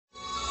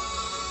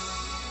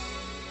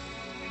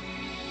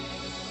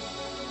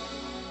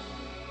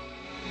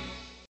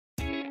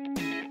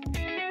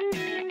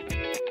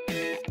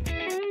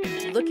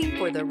Looking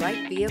for the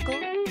right vehicle?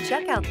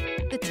 Check out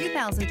the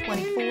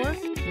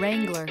 2024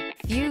 Wrangler.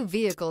 Few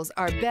vehicles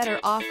are better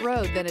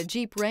off-road than a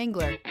Jeep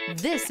Wrangler.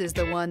 This is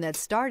the one that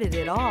started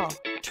it all.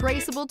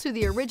 Traceable to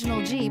the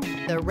original Jeep,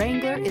 the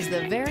Wrangler is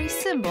the very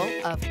symbol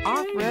of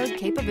off-road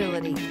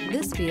capability.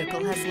 This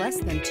vehicle has less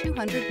than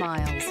 200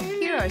 miles.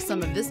 Here are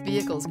some of this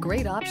vehicle's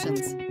great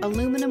options: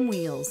 aluminum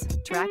wheels,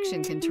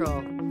 traction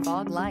control,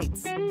 fog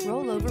lights,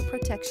 rollover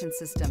protection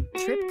system,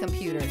 trip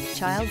computer,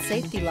 child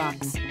safety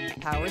locks,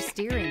 power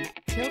steering,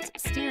 tilt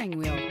steering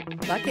wheel,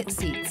 bucket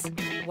seats,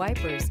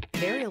 wipers,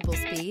 variable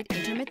speed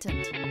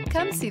intermittent.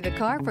 Come see the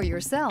car for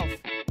yourself.